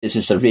This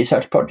is a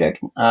research project,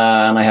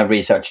 and I have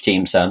research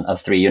teams at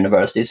 3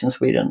 universities in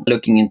Sweden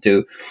looking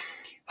into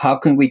how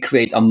can we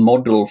create a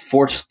model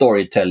for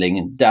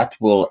storytelling that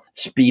will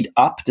speed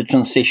up the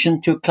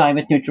transition to a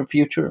climate neutral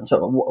future.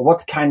 So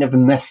what kind of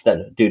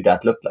method do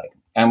that look like?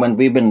 And when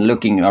we've been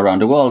looking around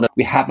the world,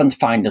 we haven't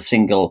found a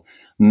single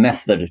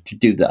method to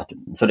do that.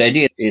 So the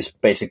idea is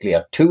basically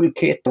a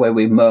toolkit where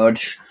we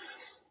merge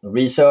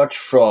research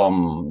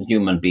from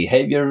human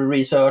behavior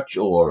research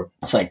or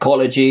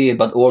psychology,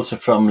 but also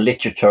from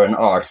literature and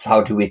arts.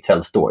 How do we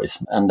tell stories?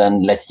 And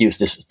then let's use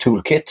this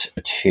toolkit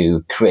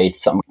to create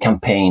some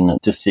campaign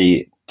to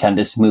see, can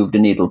this move the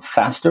needle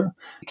faster?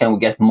 Can we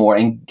get more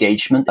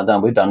engagement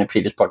than we've done in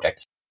previous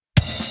projects?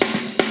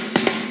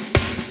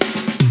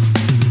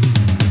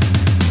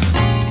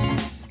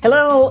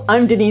 Hello,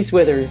 I'm Denise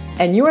Withers,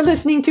 and you're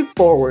listening to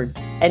Forward,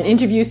 an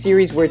interview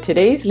series where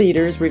today's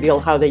leaders reveal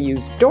how they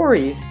use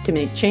stories to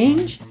make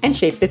change and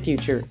shape the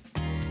future.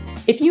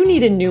 If you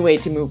need a new way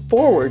to move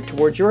forward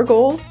towards your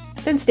goals,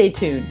 then stay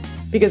tuned,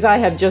 because I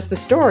have just the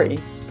story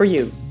for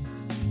you.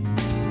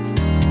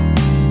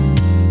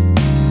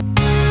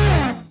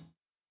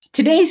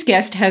 Today's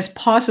guest has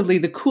possibly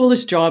the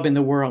coolest job in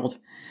the world.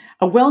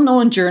 A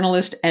well-known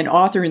journalist and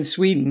author in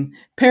Sweden,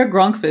 Per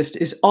Grankvist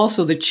is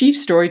also the chief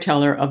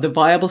storyteller of the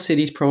Viable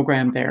Cities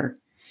program there.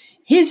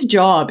 His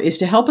job is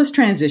to help us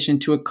transition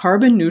to a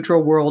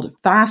carbon-neutral world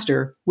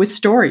faster with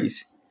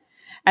stories.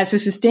 As a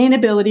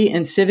sustainability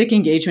and civic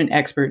engagement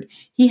expert,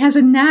 he has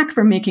a knack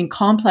for making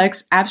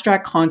complex,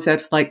 abstract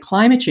concepts like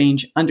climate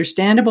change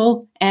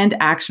understandable and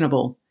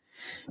actionable.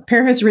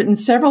 Per has written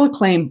several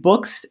acclaimed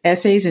books,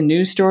 essays, and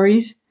news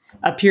stories,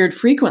 appeared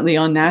frequently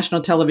on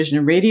national television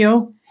and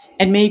radio,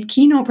 and made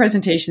keynote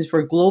presentations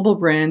for global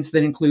brands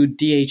that include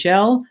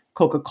DHL,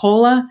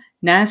 Coca-Cola,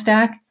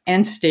 NASDAQ,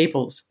 and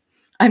Staples.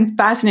 I'm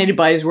fascinated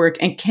by his work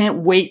and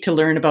can't wait to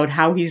learn about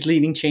how he's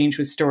leading change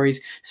with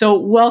stories. So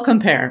welcome,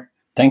 Per.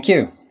 Thank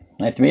you.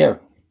 Nice to be here.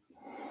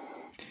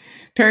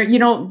 Per,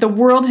 the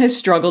world has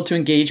struggled to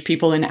engage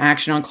people in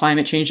action on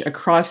climate change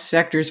across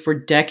sectors for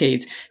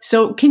decades.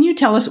 So can you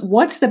tell us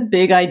what's the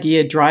big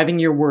idea driving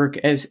your work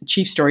as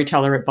chief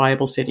storyteller at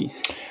Viable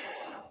Cities?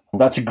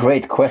 That's a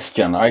great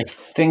question. I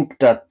think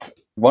that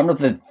one of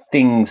the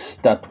things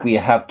that we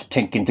have to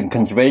take into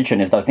consideration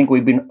is that I think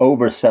we've been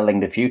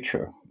overselling the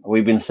future.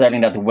 We've been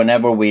selling that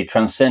whenever we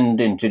transcend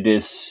into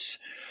this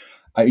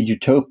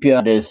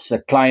utopia, this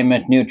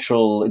climate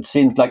neutral, it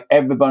seems like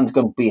everyone's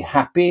going to be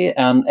happy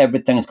and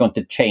everything is going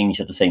to change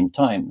at the same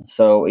time.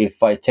 So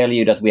if I tell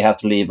you that we have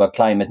to live a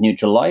climate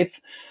neutral life,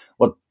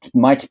 what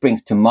might spring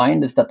to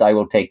mind is that I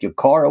will take your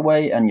car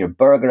away and your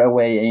burger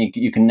away and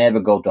you can never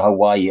go to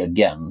Hawaii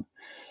again.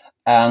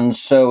 And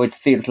so it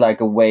feels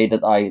like a way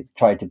that I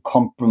try to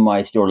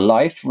compromise your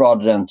life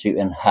rather than to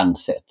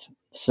enhance it.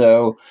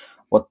 So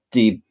what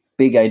the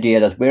big idea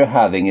that we're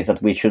having is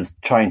that we should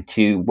try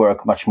to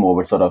work much more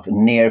with sort of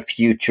near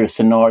future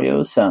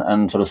scenarios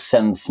and sort of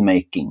sense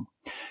making.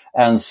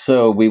 And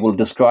so we will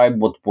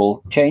describe what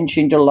will change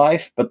in your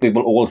life, but we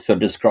will also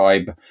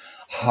describe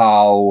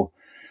how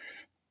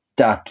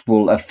that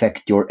will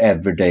affect your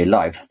everyday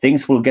life.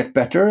 Things will get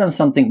better and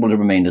something will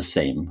remain the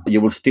same. You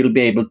will still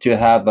be able to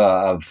have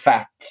a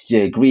fat,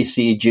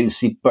 greasy,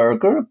 juicy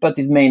burger, but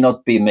it may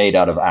not be made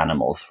out of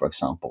animals, for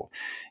example.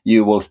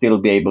 You will still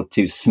be able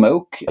to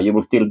smoke. You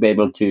will still be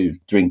able to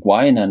drink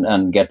wine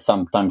and get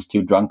sometimes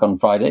too drunk on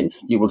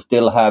Fridays. You will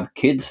still have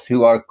kids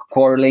who are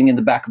quarreling in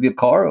the back of your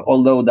car,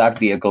 although that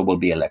vehicle will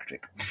be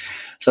electric.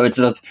 So it's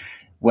sort of,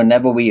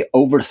 whenever we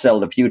oversell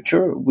the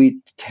future, we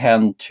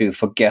tend to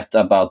forget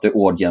about the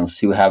audience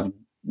who have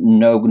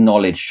no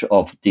knowledge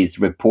of these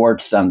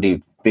reports and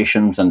the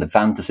visions and the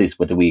fantasies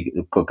that we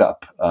cook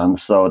up. And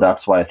so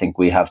that's why I think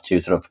we have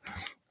to sort of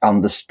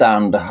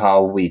understand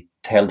how we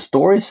tell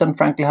stories and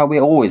frankly how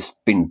we've always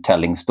been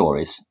telling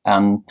stories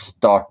and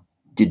start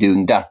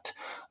doing that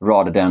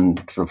rather than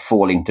sort of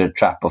falling into the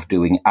trap of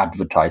doing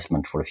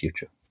advertisement for the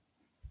future.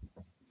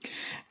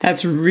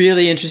 That's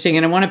really interesting.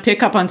 And I want to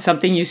pick up on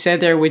something you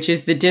said there, which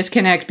is the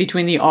disconnect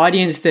between the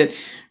audience that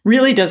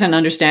really doesn't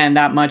understand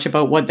that much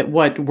about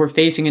what we're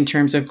facing in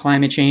terms of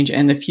climate change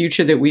and the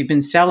future that we've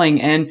been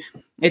selling. And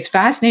it's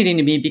fascinating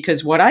to me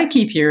because what I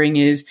keep hearing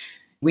is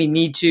we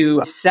need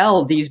to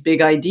sell these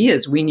big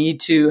ideas. We need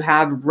to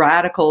have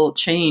radical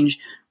change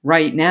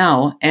right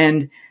now.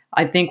 And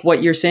I think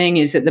what you're saying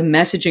is that the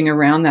messaging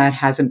around that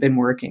hasn't been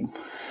working.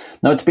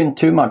 No, it's been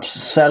too much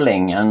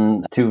selling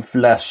and too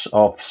less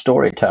of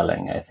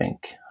storytelling, I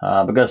think,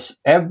 because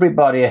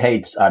everybody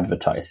hates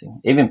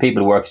advertising. Even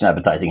people who work in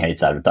advertising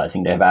hates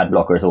advertising. They have ad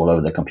blockers all over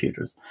their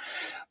computers.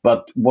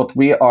 But what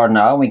we are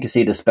now, we can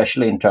see it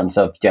especially in terms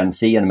of Gen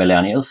Z and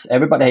millennials,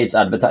 everybody hates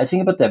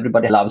advertising, but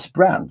everybody loves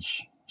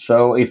brands.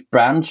 So if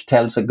brands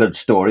tells a good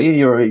story,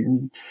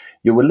 you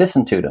will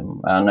listen to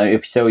them. And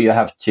if so, you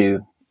have to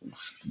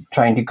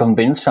try to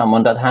convince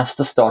someone that has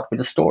to start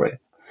with a story.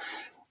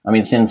 I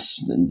mean, since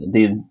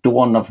the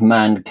dawn of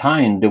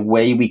mankind, the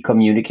way we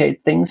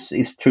communicate things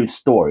is through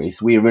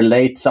stories. We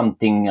relate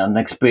something, an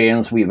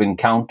experience we've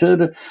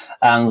encountered,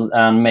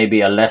 and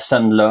maybe a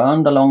lesson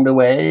learned along the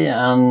way.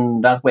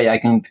 And that way I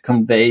can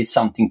convey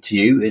something to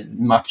you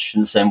much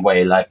in the same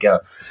way like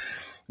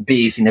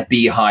bees in a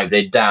beehive.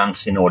 They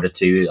dance in order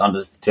to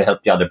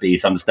help the other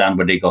bees understand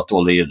where they got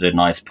all the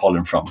nice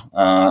pollen from.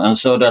 And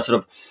so that sort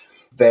of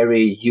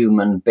very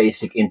human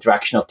basic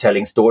interaction of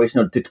telling stories in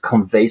order to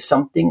convey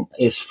something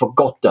is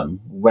forgotten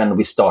when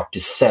we start to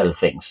sell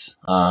things,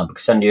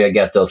 because then you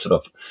get those sort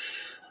of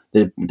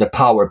the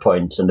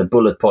PowerPoints and the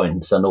bullet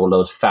points and all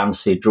those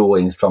fancy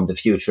drawings from the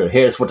future.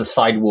 Here's what a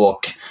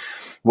sidewalk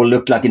will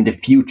look like in the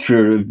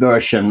future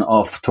version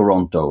of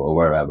Toronto or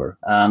wherever.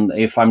 And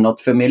if I'm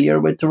not familiar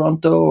with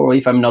Toronto, or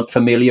if I'm not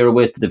familiar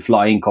with the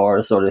flying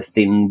cars or the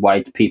thin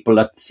white people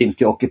that seem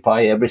to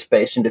occupy every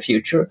space in the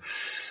future,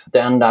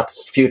 then that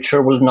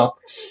future will not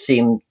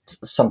seem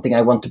something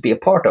I want to be a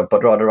part of,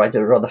 but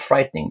rather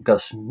frightening,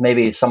 because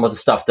maybe some of the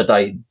stuff that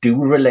I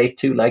do relate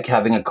to, like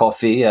having a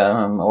coffee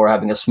or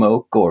having a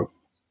smoke, or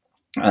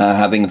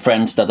having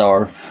friends that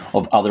are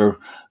of other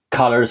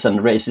colors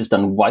and races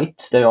than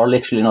white, they are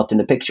literally not in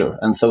the picture.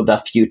 And so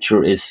that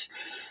future it's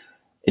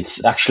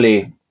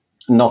actually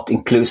not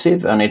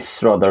inclusive, and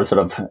it's rather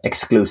sort of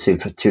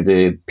exclusive to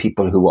the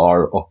people who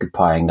are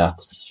occupying that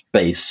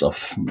space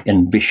of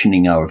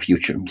envisioning our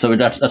future. So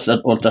that's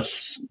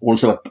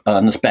also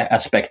an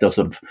aspect of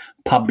sort of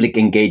public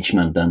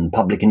engagement and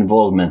public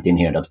involvement in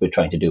here that we're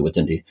trying to do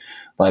within the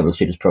Viable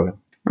Cities program.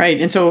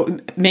 Right. And so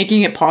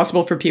making it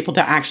possible for people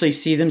to actually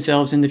see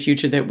themselves in the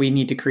future that we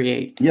need to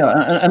create. Yeah.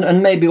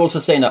 And maybe also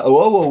saying that,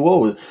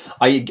 whoa,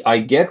 I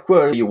get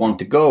where you want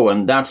to go,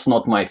 and that's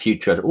not my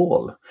future at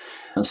all.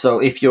 And so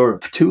if you're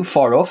too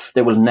far off,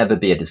 there will never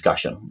be a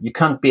discussion. You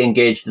can't be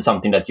engaged in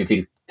something that you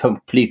feel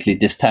completely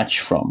detached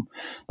from.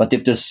 But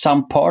if there's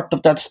some part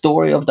of that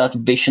story, of that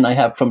vision I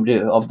have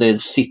of the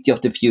city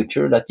of the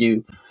future that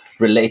you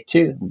relate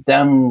to,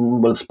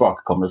 then we'll spark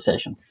a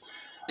conversation.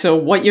 So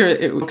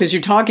because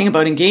you're talking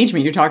about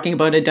engagement, you're talking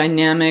about a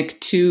dynamic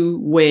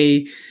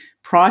two-way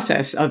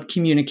process of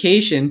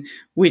communication,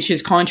 which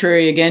is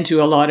contrary again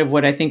to a lot of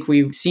what I think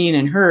we've seen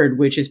and heard,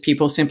 which is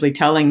people simply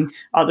telling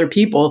other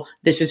people,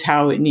 this is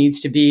how it needs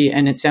to be.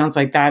 And it sounds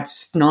like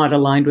that's not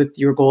aligned with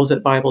your goals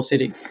at Viable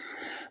City.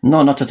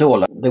 No, not at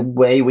all. The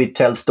way we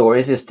tell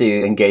stories is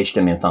to engage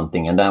them in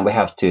something. And then we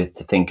have to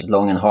think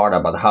long and hard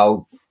about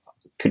how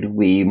could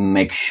we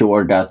make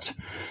sure that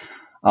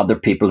other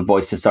people's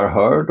voices are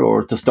heard,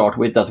 or to start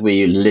with, that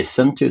we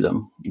listen to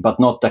them, but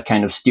not that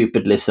kind of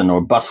stupid listen or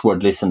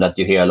buzzword listen that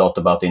you hear a lot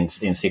about in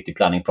city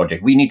planning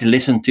projects. We need to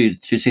listen to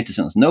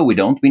citizens. No, we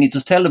don't. We need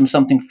to tell them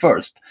something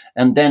first,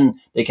 and then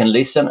they can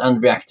listen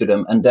and react to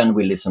them, and then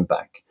we listen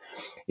back.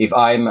 If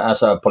I'm,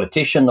 as a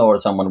politician or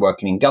someone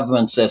working in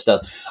government, says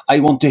that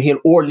I want to hear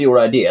all your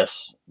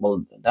ideas,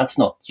 well, that's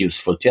not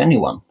useful to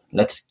anyone.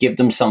 Let's give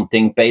them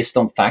something based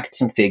on facts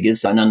and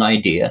figures and an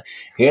idea.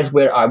 Here's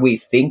where we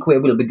think we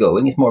will be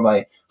going. It's more of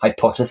a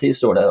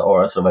hypothesis or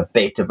a sort of a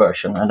beta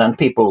version. And then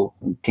people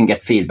can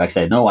get feedback,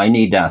 say, no, I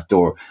need that,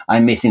 or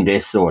I'm missing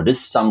this, or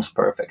this sounds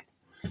perfect.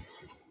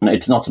 And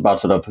it's not about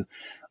sort of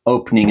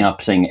opening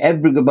up, saying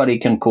everybody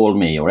can call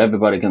me or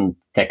everybody can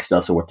text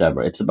us or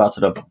whatever. It's about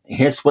sort of,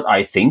 here's what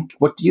I think.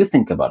 What do you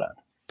think about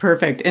that?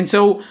 Perfect. And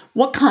so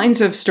what kinds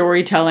of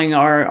storytelling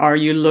are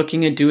you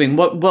looking at doing?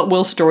 What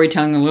will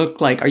storytelling look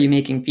like? Are you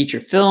making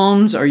feature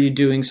films? Are you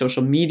doing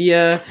social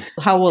media?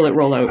 How will it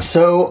roll out?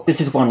 So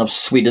this is one of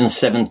Sweden's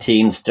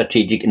 17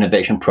 strategic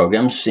innovation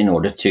programs in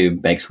order to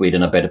make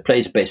Sweden a better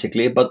place,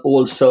 basically, but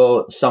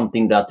also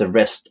something that the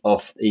rest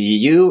of the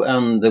EU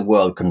and the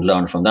world can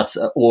learn from. That's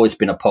always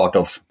been a part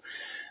of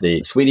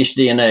the Swedish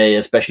DNA,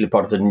 especially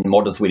part of the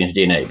modern Swedish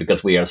DNA,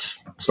 because we are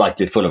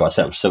slightly full of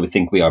ourselves. So we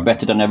think we are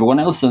better than everyone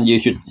else, and you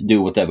should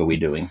do whatever we're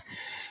doing.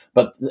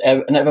 But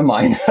never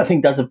mind. I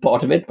think that's a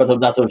part of it. But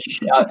that sort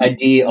of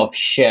idea of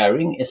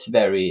sharing is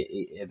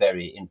very,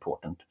 very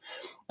important.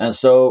 And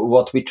so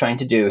what we're trying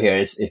to do here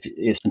is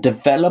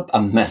develop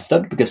a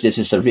method, because this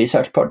is a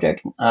research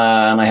project.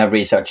 And I have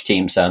research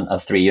teams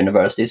at 3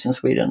 universities in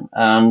Sweden.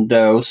 And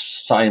those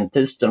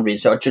scientists and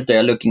researchers, they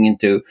are looking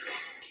into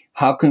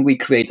how can we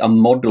create a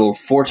model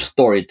for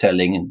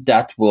storytelling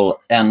that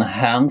will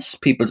enhance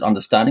people's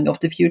understanding of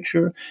the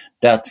future,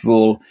 that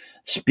will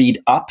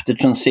speed up the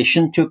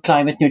transition to a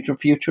climate neutral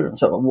future?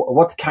 So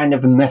what kind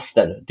of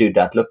method do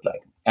that look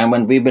like? And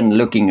when we've been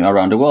looking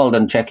around the world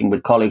and checking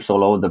with colleagues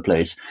all over the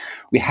place,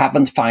 we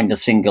haven't found a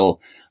single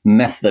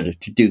method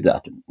to do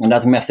that. And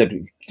that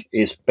method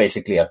is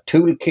basically a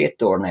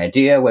toolkit or an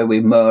idea where we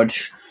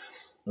merge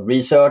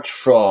research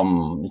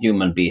from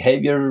human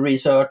behavior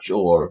research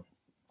or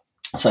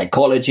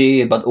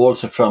psychology, but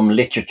also from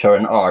literature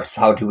and arts.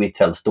 How do we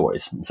tell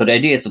stories? So the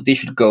idea is that this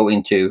should go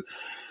into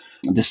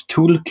this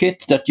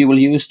toolkit that you will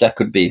use, that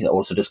could be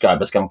also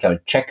described as some kind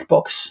of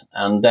checkbox.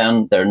 And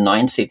then there are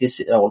 9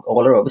 cities all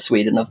over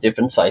Sweden of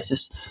different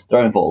sizes that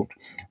are involved.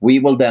 We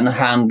will then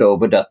hand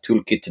over that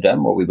toolkit to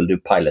them, or we will do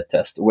pilot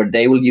test where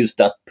they will use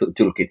that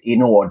toolkit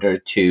in order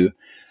to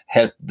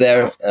help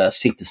their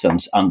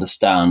citizens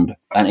understand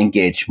and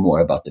engage more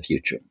about the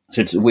future.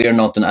 So we are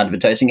not an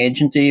advertising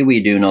agency. We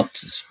do not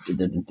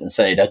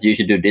say that you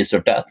should do this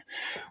or that.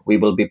 We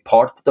will be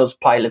part of those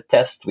pilot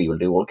tests. We will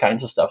do all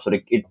kinds of stuff. So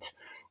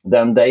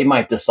then they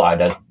might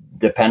decide that,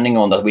 depending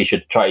on that, we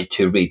should try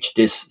to reach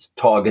this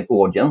target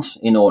audience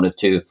in order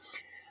to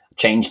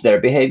change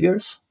their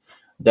behaviors.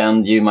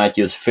 Then you might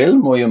use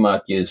film, or you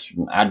might use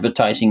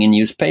advertising in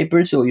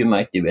newspapers, or you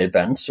might do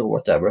events or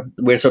whatever.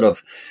 We're sort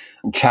of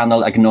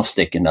channel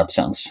agnostic in that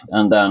sense.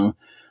 And then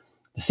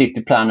the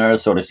city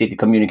planners or the city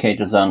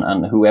communicators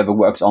and whoever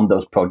works on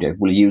those projects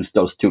will use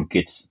those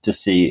toolkits to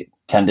see,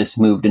 can this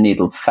move the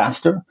needle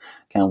faster?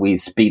 Can we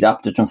speed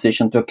up the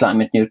transition to a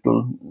climate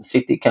neutral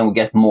city? Can we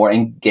get more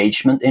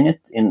engagement in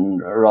it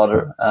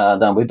rather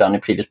than we've done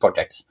in previous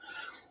projects?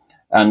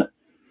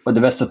 But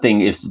the best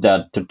thing is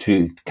that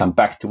to come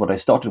back to what I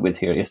started with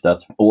here is that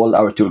all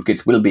our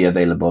toolkits will be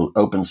available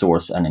open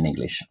source and in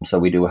English. So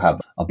we do have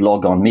a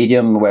blog on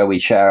Medium where we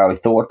share our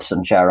thoughts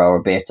and share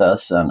our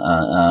betas.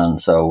 And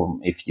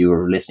so if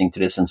you're listening to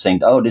this and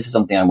saying, oh, this is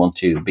something I want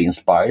to be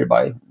inspired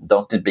by,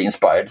 don't be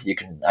inspired. You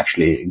can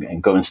actually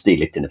go and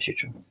steal it in the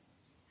future.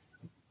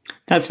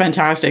 That's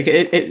fantastic.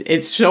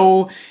 It's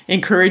so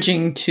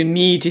encouraging to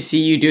me to see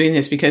you doing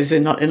this, because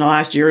in the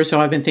last year or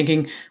so, I've been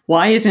thinking,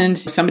 why isn't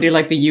somebody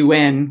like the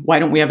UN, why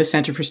don't we have a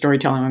Center for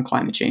Storytelling on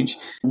Climate Change?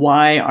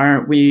 Why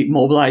aren't we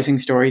mobilizing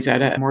stories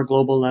at a more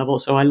global level?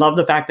 So I love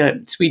the fact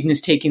that Sweden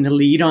is taking the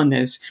lead on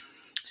this.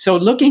 So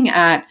looking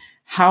at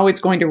how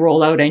it's going to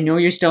roll out, I know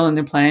you're still in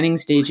the planning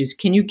stages.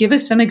 Can you give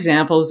us some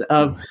examples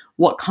of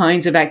what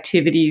kinds of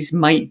activities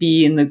might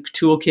be in the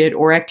toolkit,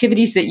 or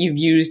activities that you've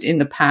used in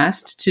the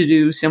past to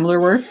do similar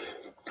work?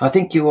 I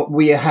think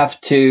we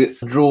have to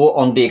draw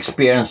on the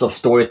experience of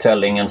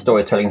storytelling and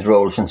storytelling's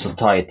roles in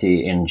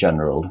society in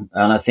general.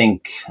 And I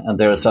think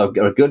there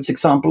are good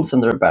examples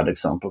and there are bad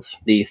examples.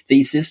 The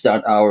thesis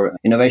that our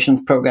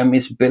innovation program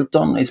is built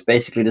on is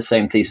basically the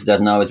same thesis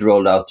that now is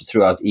rolled out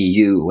throughout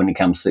EU when it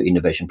comes to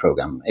innovation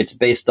program. It's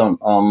based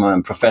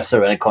on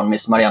professor and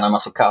economist Mariana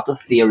Mazzucato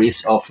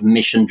theories of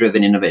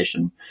mission-driven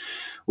innovation,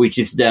 which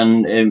is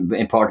then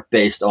in part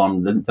based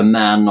on the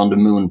Man on the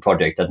Moon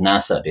project that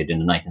NASA did in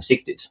the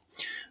 1960s.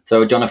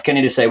 So John F.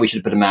 Kennedy said we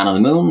should put a man on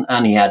the moon,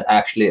 and he had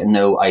actually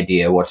no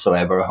idea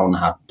whatsoever on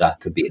how that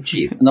could be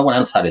achieved. No one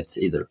else had it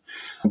either.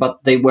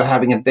 But they were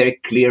having a very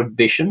clear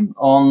vision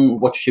on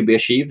what should be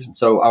achieved.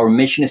 So our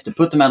mission is to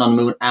put the man on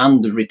the moon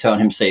and return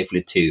him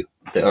safely to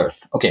the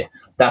Earth. Okay,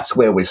 that's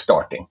where we're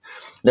starting.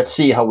 Let's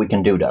see how we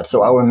can do that.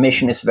 So our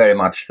mission is very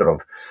much sort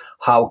of,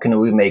 how can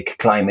we make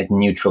climate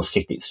neutral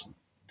cities?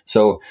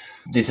 So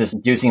this is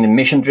using the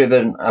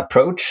mission-driven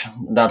approach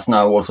that's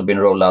now also been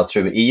rolled out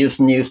through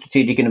EU's new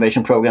strategic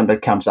innovation program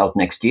that comes out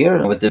next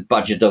year with a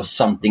budget of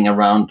something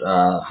around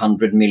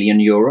 100 million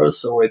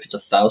euros, or if it's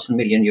 1,000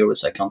 million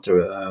euros, I can't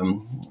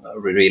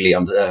really,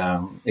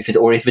 if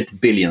it's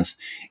billions.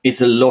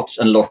 It's a lot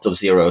and lots of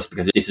zeros,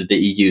 because this is the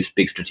EU's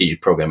big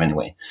strategic program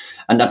anyway.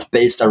 And that's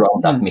based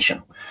around that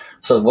mission.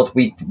 So what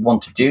we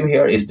want to do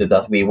here is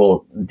that we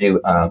will do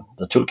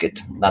the toolkit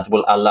that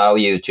will allow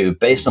you to,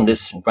 based on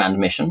this grand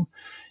mission,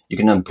 you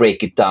can then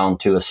break it down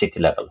to a city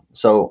level.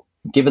 So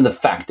given the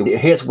fact that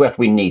here's what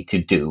we need to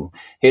do,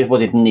 here's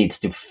what it needs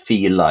to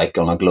feel like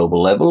on a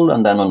global level,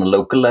 and then on a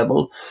local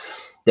level,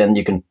 then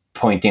you can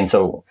point in.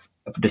 So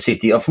the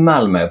city of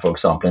Malmö, for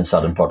example, in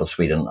southern part of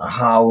Sweden,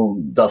 how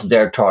does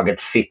their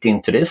target fit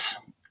into this?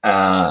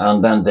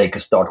 And then they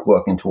can start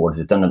working towards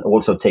it, and then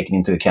also taking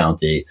into account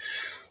the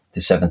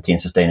 17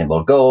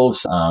 sustainable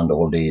goals and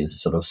all these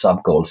sort of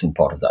sub goals in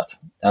part of that.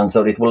 And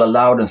so it will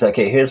allow them to say,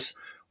 okay, here's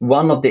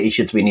one of the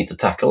issues we need to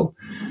tackle.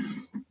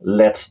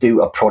 Let's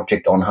do a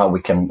project on how we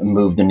can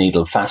move the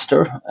needle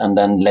faster. And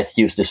then let's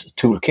use this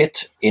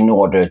toolkit in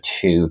order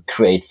to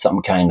create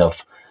some kind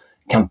of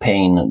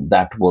campaign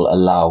that will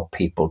allow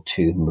people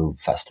to move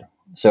faster.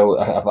 So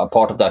a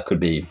part of that could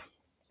be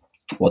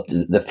what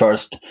the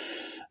first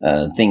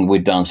thing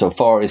we've done so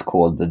far is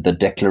called the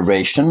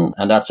declaration.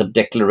 And that's a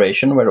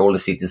declaration where all the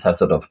cities have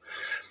sort of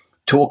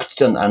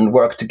talked and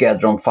worked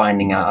together on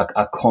finding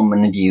a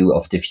common view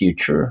of the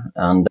future.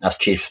 And as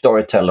chief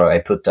storyteller, I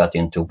put that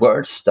into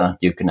words that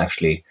you can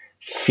actually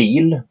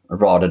feel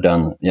rather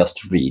than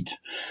just read.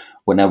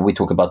 Whenever we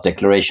talk about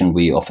declaration,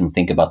 we often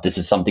think about this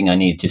is something I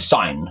need to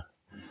sign.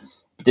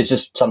 This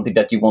is something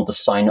that you want to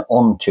sign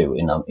on to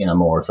in a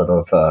more sort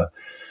of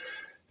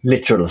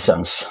literal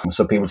sense.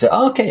 So people say,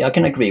 okay, I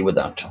can agree with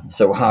that.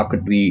 So how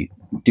could we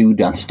do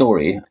that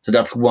story? So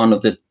that's one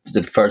of the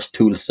first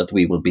tools that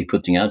we will be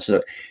putting out.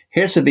 So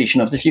here's a vision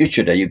of the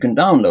future that you can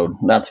download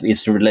that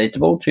is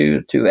relatable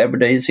to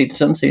everyday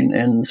citizens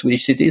in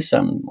Swedish cities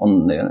and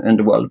in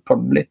the world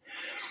probably.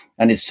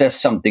 And it says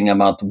something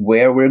about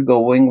where we're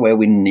going, where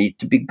we need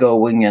to be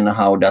going, and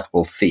how that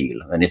will feel.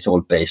 And it's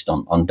all based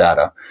on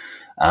data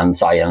and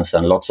science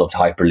and lots of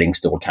hyperlinks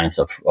to all kinds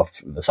of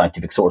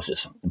scientific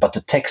sources. But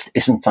the text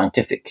isn't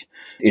scientific.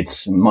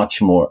 It's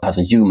much more has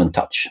a human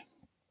touch.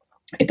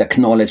 It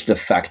acknowledges the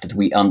fact that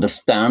we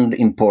understand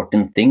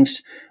important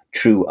things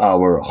through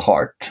our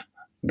heart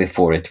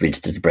before it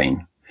reaches the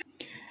brain.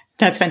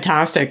 That's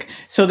fantastic.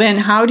 So then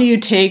how do you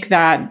take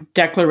that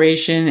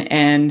declaration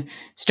and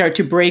start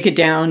to break it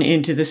down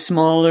into the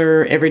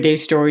smaller everyday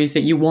stories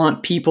that you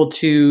want people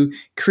to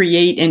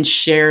create and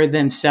share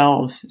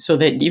themselves, so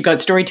that you've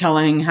got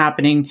storytelling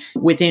happening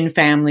within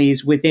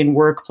families, within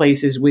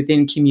workplaces,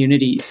 within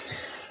communities?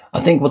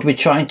 I think what we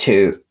try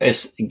to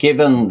is,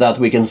 given that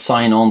we can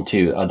sign on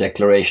to a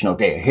declaration,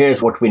 okay,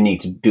 here's what we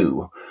need to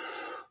do.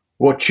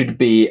 What should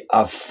be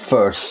a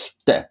first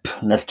step?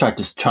 Let's try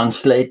to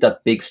translate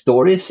that big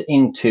stories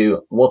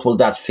into what will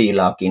that feel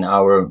like in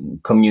our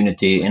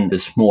community in the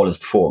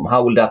smallest form?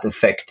 How will that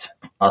affect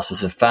us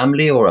as a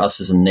family, or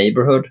us as a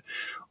neighborhood,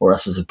 or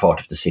us as a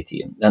part of the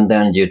city? And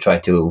then you try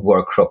to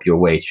workshop your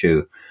way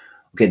through,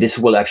 okay, this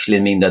will actually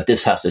mean that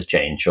this has to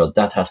change or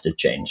that has to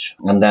change.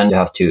 And then you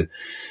have to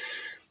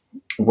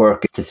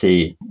work to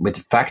see with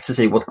facts to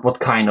see what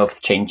kind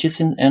of changes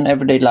in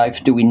everyday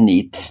life do we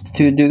need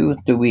to do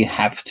we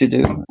have to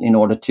do in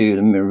order to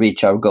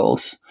reach our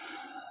goals.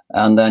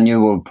 And then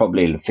you will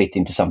probably fit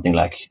into something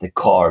like the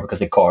car, because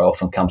the car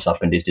often comes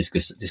up in these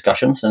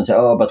discussions, and say,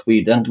 oh, but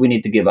we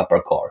need to give up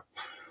our car.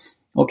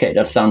 Okay,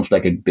 that sounds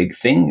like a big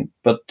thing,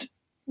 but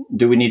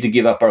do we need to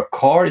give up our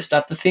car? Is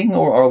that the thing?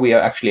 Or are we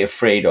actually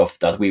afraid of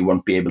that we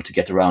won't be able to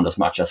get around as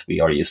much as we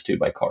are used to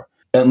by car?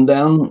 And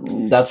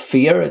then that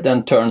fear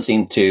then turns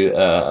into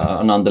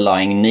an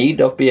underlying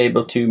need of being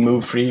able to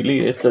move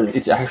freely. It's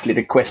actually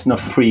the question of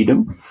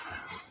freedom.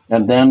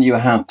 And then you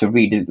have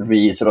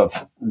to sort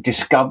of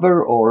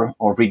discover or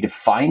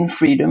redefine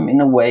freedom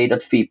in a way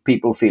that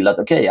people feel that,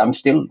 okay, I'm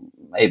still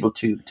able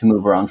to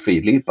move around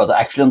freely, but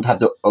I actually don't have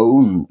to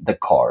own the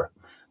car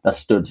that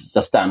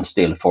stands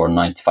still for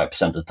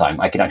 95% of the time.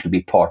 I can actually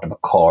be part of a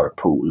car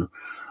pool.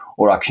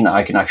 Or actually,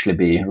 I can actually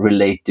be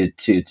related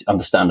to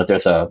understand that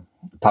there's a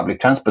public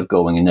transport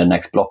going in the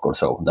next block or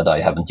so that I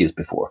haven't used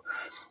before.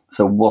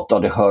 So what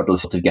are the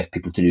hurdles to get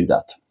people to do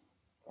that?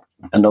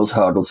 And those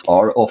hurdles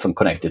are often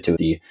connected to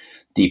the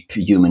deep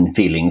human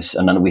feelings,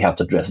 and then we have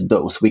to address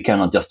those. We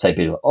cannot just tell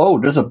people, oh,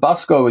 there's a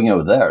bus going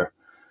over there.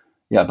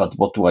 Yeah, but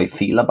what do I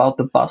feel about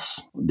the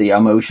bus? The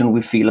emotion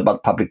we feel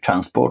about public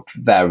transport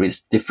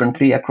varies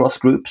differently across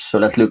groups. So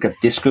let's look at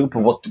this group.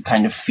 What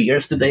kind of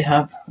fears do they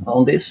have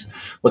on this?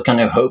 What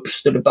kind of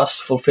hopes do the bus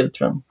fulfill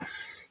to them?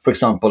 For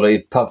example,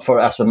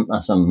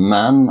 as a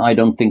man, I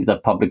don't think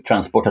that public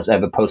transport has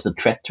ever posed a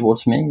threat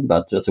towards me.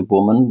 But as a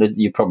woman,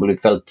 you probably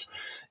felt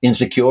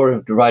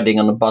insecure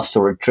riding on a bus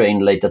or a train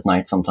late at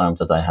night sometimes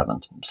that I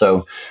haven't.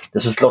 So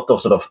there's a lot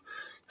of sort of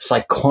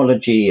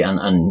psychology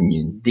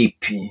and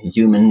deep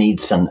human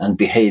needs and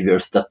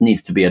behaviors that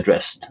needs to be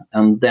addressed.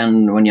 And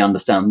then when you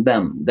understand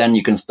them, then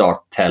you can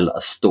start tell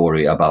a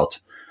story about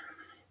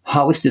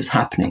how is this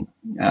happening?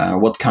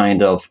 What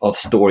kind of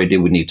story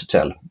do we need to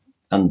tell?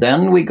 And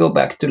then we go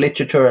back to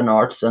literature and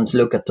arts and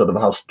look at sort of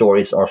how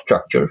stories are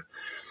structured.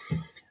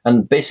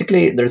 And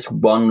basically, there's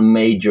one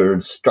major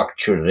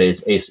structure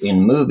that is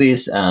in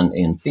movies and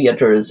in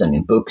theaters and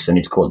in books, and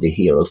it's called the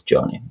hero's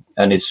journey.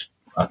 And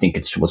I think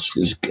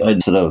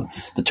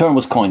the term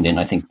was coined in,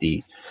 I think,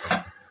 the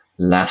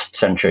last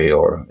century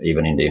or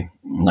even in the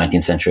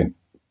 19th century.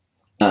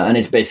 And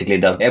it's basically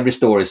that every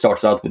story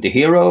starts out with the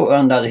hero,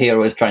 and that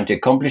hero is trying to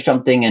accomplish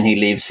something, and he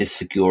leaves his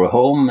secure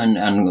home and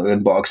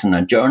embarks on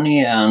a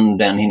journey, and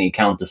then he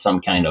encounters some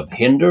kind of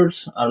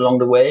hindrance along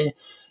the way,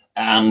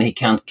 and he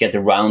can't get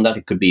around that.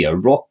 It could be a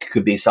rock, it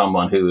could be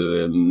someone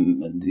who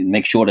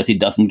makes sure that he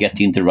doesn't get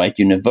into the right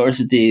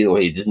university, or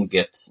he doesn't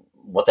get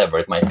whatever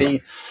it might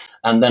be.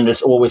 And then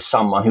there's always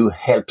someone who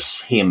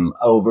helps him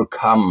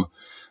overcome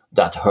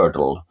that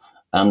hurdle.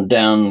 And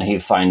then he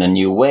find a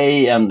new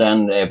way, and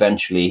then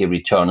eventually he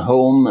return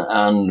home.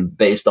 And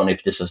based on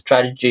if this is a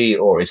tragedy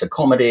or it's a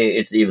comedy,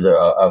 it's either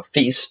a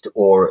feast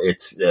or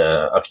it's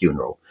a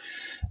funeral.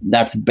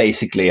 That's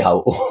basically how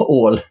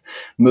all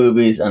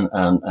movies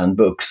and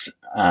books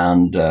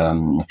and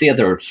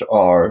theaters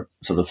are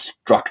sort of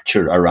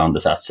structured around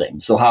that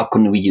same. So how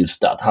can we use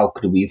that? How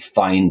could we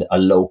find a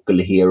local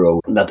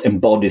hero that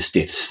embodies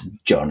this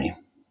journey?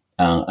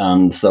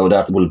 And so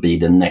that will be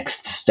the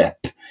next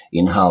step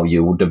in how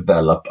you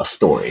develop a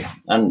story.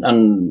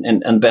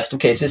 And best of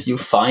cases, you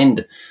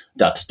find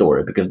that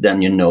story, because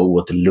then you know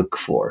what to look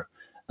for.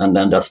 And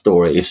then that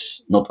story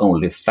is not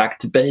only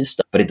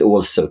fact-based, but it's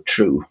also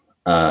true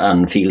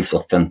and feels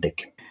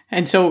authentic.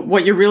 And so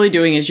what you're really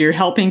doing is you're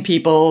helping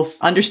people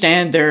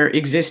understand their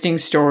existing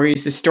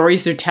stories, the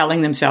stories they're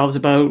telling themselves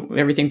about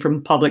everything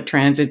from public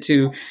transit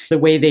to the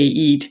way they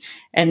eat,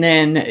 and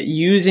then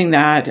using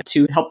that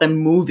to help them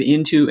move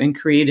into and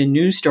create a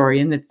new story.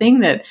 And the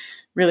thing that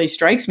really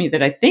strikes me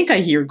that I think I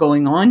hear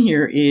going on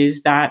here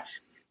is that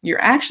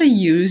you're actually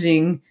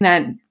using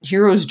that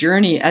hero's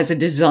journey as a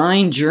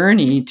design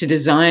journey to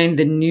design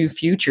the new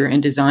future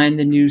and design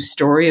the new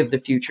story of the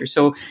future.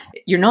 So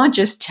you're not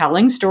just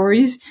telling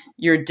stories,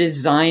 you're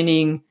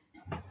designing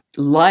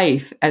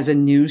life as a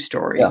new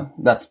story. Yeah,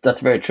 that's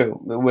very true.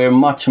 We're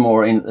much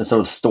more in sort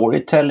of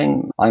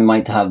storytelling. I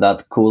might have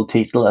that cool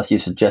title, as you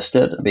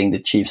suggested, being the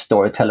chief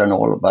storyteller and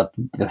all. But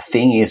the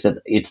thing is that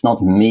it's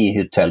not me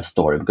who tells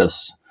story,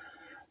 because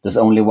there's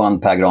only one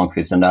Per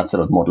Grankvist, and that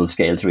sort of model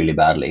scales really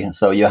badly.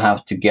 So you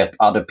have to get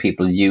other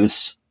people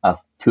use a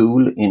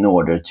tool in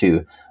order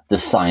to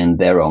design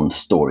their own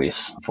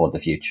stories for the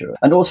future.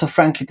 And also,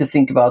 frankly, to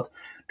think about,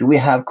 do we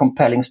have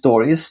compelling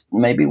stories?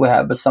 Maybe we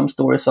have, but some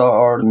stories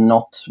are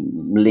not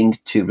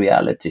linked to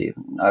reality.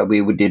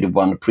 We did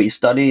one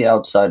pre-study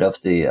outside of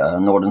the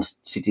northern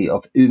city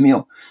of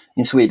Umeå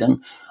in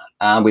Sweden.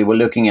 And we were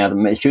looking at,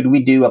 should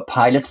we do a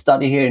pilot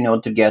study here in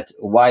order to get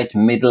white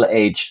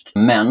middle-aged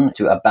men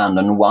to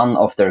abandon one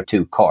of their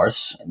two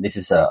cars? This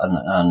is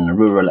a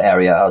rural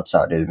area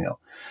outside Umeå,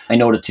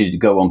 in order to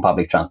go on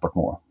public transport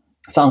more.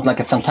 Sounds like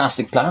a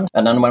fantastic plan.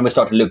 And then when we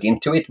started to look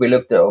into it, we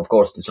looked, of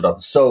course, to sort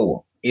of,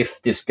 so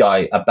if this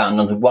guy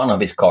abandons one of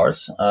his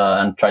cars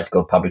and tries to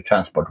go public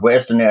transport,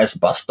 where's the nearest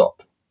bus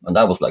stop? And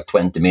that was like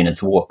 20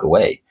 minutes walk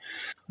away.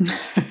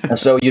 And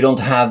so you don't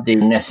have the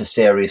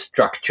necessary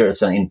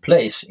structures in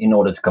place in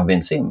order to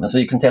convince him. And so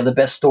you can tell the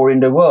best story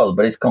in the world,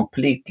 but it's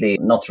completely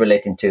not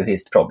relating to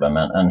his problem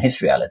and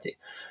his reality.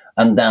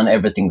 And then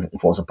everything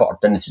falls apart.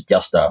 Then it's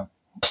just a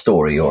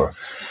story, or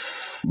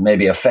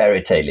maybe a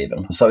fairy tale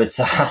even. So it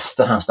has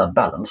to have that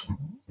balance.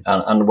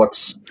 And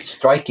what's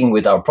striking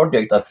with our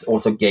project that's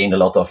also gained a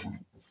lot of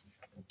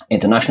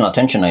international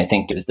attention, I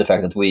think, is the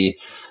fact that we,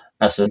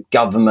 as a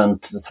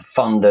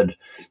government-funded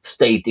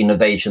state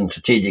innovation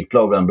strategic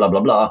program, blah, blah,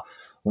 blah,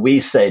 we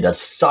say that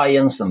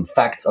science and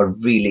facts are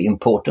really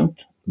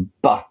important,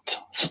 but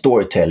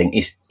storytelling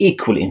is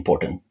equally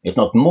important. It's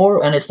not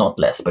more and it's not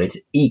less, but it's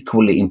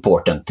equally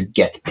important to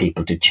get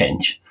people to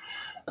change.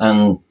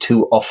 And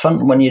too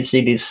often when you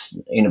see these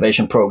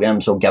innovation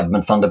programs or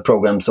government-funded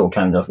programs or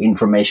kind of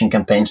information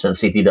campaigns that the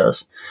city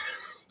does,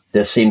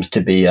 there seems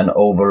to be an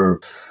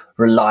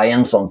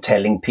over-reliance on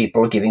telling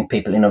people, giving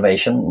people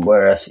innovation,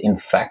 whereas in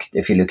fact,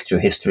 if you look through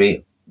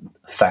history,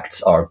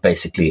 facts are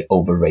basically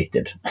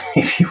overrated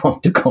if you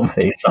want to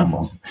convey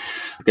someone.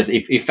 Because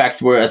if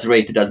facts were as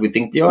rated as we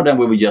think they are, then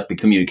we would just be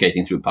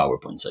communicating through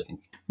PowerPoints, I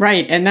think.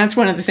 Right. And that's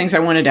one of the things I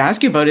wanted to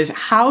ask you about is,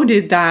 how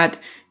did that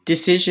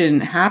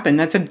decision happen?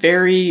 That's a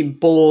very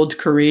bold,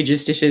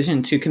 courageous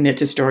decision to commit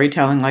to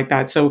storytelling like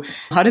that. So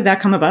how did that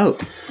come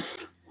about?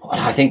 Well,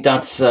 I think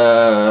that's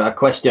a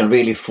question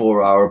really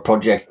for our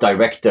project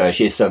director.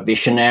 She's a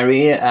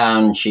visionary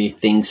and she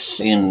thinks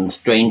in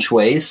strange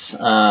ways.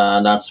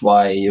 That's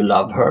why you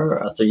love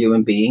her as a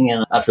human being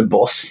and as a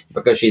boss,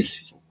 because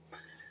she's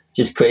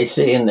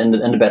crazy in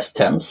the best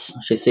sense.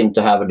 She seemed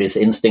to have this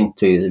instinct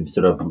to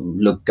sort of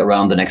look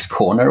around the next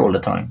corner all the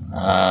time.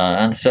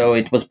 And so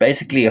it was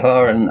basically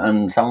her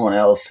and someone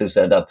else who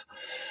said that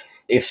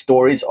if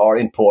stories are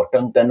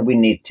important, then we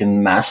need to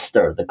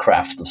master the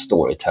craft of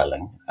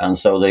storytelling. And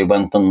so they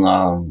went on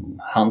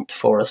a hunt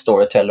for a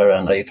storyteller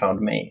and they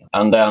found me.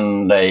 And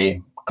then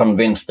they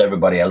convinced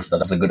everybody else that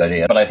that's a good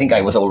idea. But I think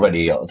I was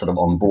already sort of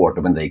on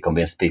board when they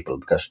convinced people,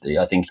 because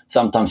I think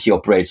sometimes she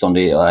operates on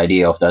the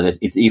idea of that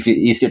it's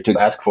easier to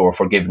ask for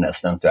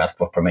forgiveness than to ask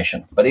for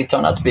permission. But it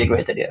turned out to be a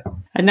great idea.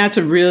 And that's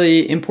a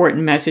really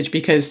important message,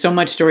 because so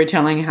much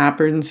storytelling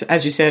happens,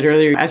 as you said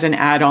earlier, as an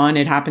add-on.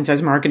 It happens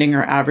as marketing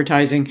or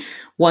advertising.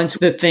 Once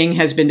the thing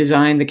has been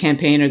designed, the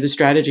campaign or the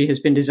strategy has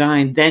been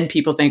designed, then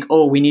people think,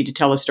 oh, we need to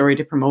tell a story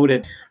to promote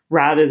it,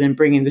 rather than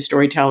bringing the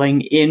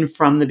storytelling in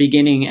from the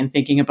beginning and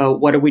thinking about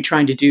what are we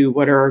trying to do,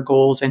 what are our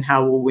goals, and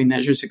how will we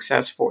measure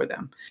success for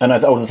them. And I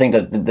also think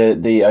that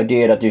the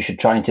idea that you should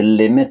try to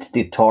limit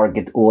the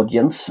target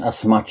audience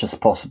as much as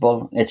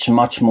possible, it's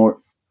much more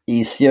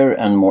easier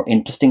and more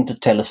interesting to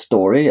tell a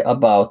story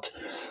about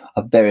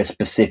a very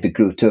specific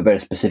group to a very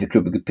specific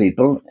group of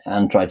people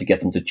and try to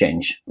get them to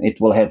change. It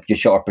will help you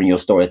sharpen your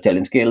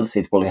storytelling skills.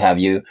 It will have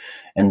you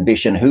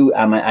envision, who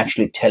am I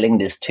actually telling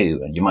this to?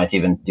 And you might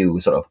even do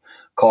sort of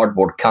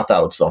cardboard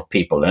cutouts of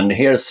people. And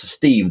here's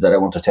Steve that I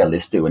want to tell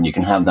this to. And you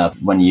can have that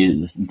when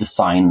you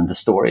design the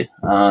story,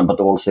 but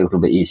also it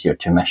will be easier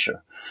to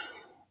measure.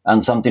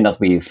 And something that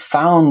we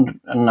found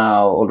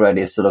now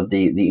already is sort of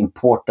the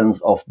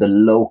importance of the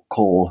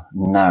local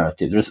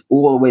narrative. There's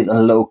always a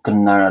local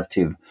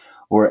narrative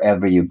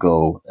wherever you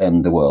go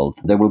in the world.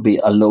 There will be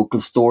a local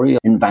story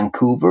in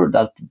Vancouver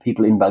that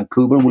people in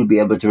Vancouver will be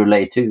able to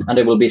relate to. And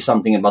there will be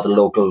something about a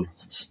local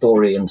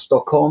story in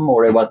Stockholm,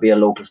 or it might be a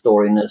local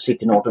story in a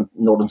city in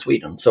northern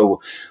Sweden.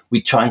 So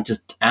we try to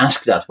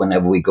ask that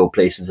whenever we go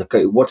places.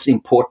 Okay, what's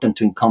important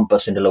to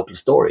encompass in the local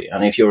story?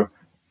 And if you're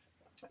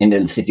in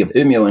the city of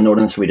Umeå in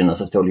northern Sweden,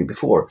 as I told you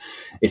before,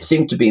 it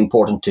seemed to be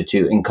important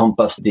to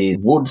encompass the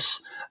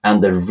woods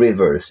and the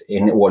rivers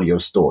in all your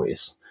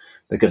stories.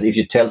 Because if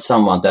you tell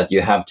someone that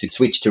you have to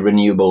switch to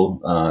renewable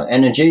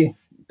energy,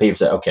 people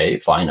say, okay,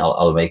 fine,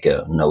 I'll make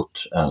a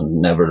note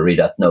and never read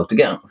that note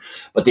again.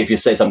 But if you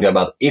say something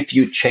about, if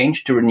you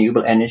change to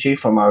renewable energy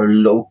from our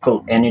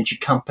local energy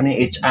company,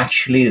 it's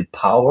actually the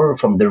power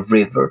from the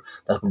river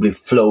that will be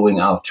flowing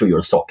out through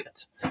your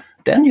socket.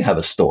 Then you have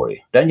a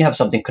story. Then you have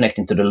something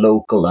connecting to the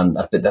local and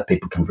that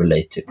people can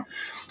relate to.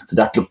 So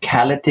that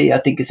locality,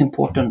 I think, is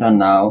important. And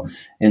now,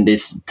 in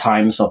these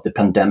times of the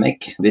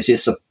pandemic, this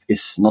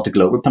is not a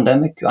global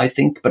pandemic, I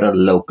think, but a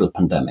local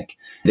pandemic.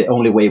 The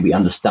only way we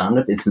understand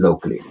it is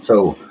locally.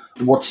 So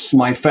what's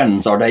my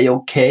friends? Are they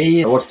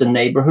okay? What's the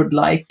neighborhood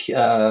like?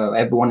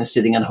 Everyone is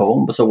sitting at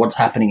home. So what's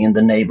happening in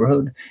the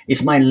neighborhood?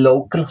 Is my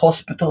local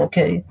hospital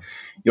okay?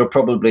 You're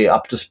probably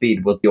up to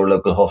speed with your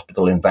local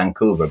hospital in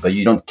Vancouver, but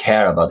you don't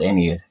care about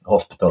any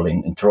hospital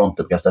in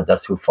Toronto because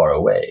that's too far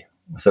away.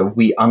 So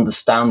we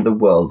understand the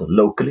world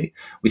locally.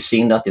 We've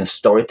seen that in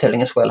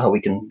storytelling as well, how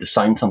we can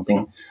design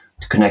something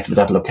to connect with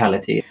that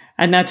locality.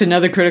 And that's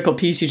another critical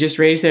piece you just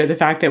raised there, the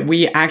fact that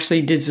we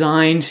actually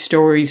design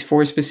stories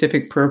for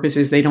specific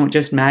purposes. They don't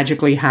just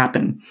magically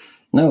happen.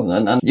 No,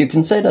 and you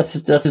can say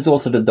that is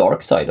also the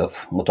dark side of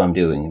what I'm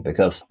doing,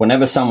 because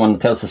whenever someone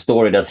tells a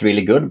story that's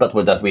really good, but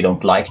that we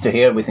don't like to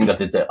hear, we think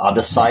that it's the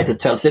other side who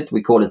tells it,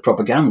 we call it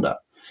propaganda.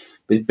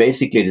 But it's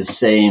basically the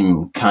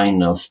same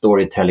kind of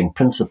storytelling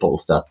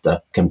principles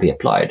that can be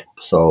applied.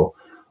 So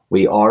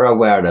we are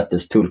aware that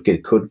this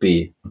toolkit could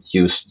be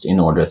used in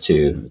order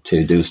to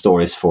do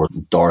stories for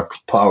dark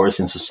powers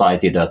in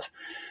society that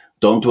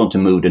don't want to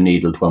move the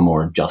needle to a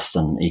more just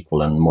and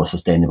equal and more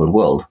sustainable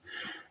world.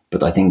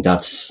 But I think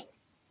that's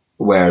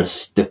where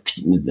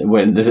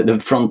the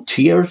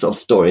frontiers of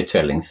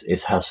storytelling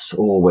has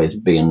always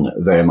been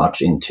very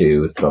much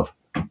into sort of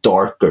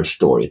darker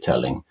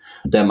storytelling,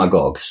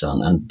 demagogues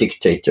and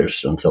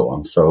dictators and so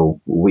on.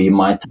 So we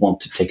might want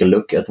to take a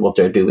look at what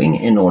they're doing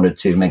in order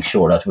to make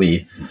sure that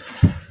we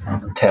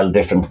tell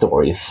different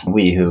stories,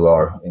 we who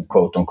are,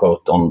 quote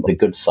unquote, on the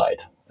good side.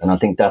 And I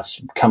think that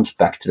comes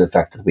back to the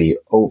fact that we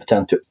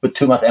tend to put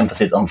too much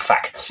emphasis on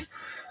facts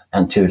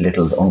and too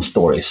little on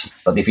stories.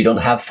 But if you don't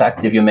have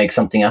facts, if you make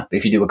something up,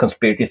 if you do a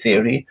conspiracy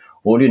theory,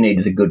 all you need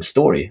is a good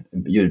story.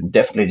 You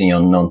definitely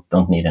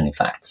don't need any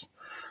facts.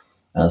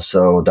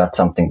 So that's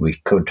something we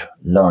could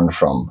learn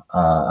from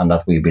and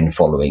that we've been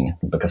following,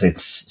 because it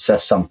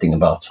says something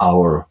about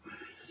our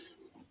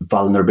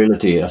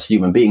vulnerability as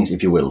human beings,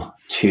 if you will,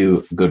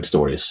 to good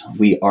stories.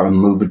 We are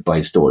moved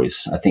by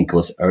stories. I think it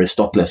was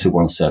Aristotle who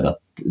once said that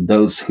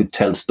those who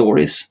tell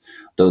stories,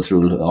 those who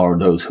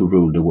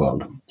rule the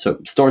world. So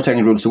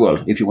storytelling rules the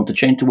world. If you want to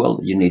change the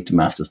world, you need to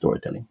master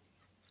storytelling.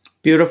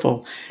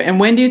 Beautiful. And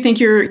when do you think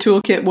your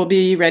toolkit will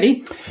be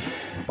ready?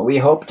 We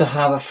hope to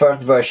have a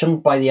first version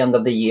by the end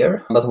of the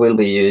year, but we'll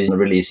be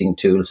releasing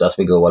tools as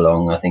we go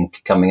along. I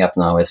think coming up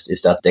now is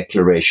that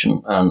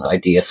declaration and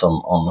ideas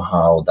on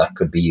how that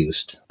could be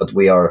used. But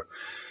we are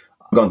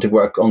going to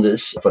work on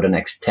this for the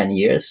next 10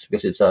 years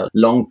because it's a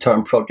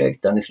long-term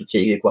project and a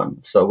strategic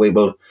one. So we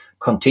will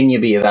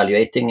continue be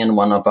evaluating, and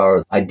one of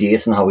our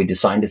ideas and how we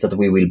designed is that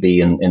we will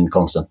be in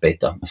constant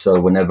beta. So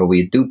whenever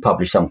we do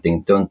publish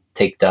something, don't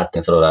take that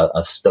as sort of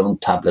a stone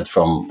tablet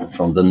from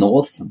the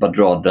north, but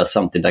rather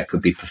something that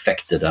could be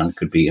perfected and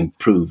could be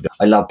improved.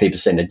 I love people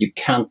saying that you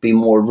can't be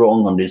more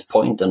wrong on this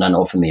point and then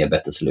offer me a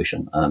better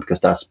solution, because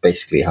that's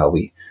basically how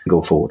we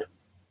go forward.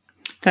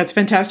 That's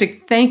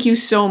fantastic. Thank you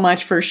so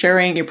much for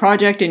sharing your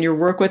project and your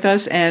work with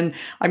us. And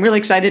I'm really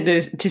excited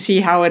to see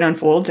how it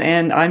unfolds.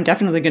 And I'm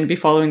definitely going to be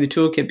following the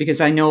toolkit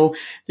because I know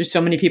there's so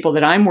many people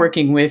that I'm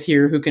working with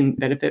here who can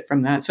benefit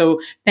from that. So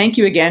thank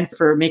you again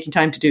for making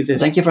time to do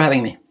this. Thank you for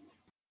having me.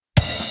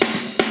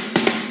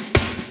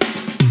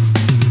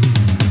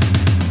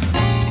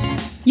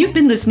 You've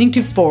been listening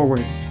to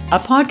Forward, a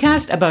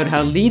podcast about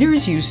how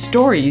leaders use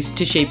stories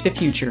to shape the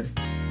future.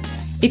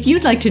 If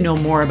you'd like to know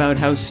more about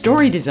how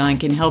story design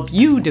can help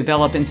you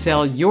develop and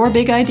sell your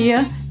big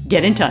idea,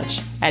 get in touch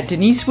at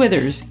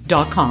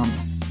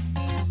denisewithers.com.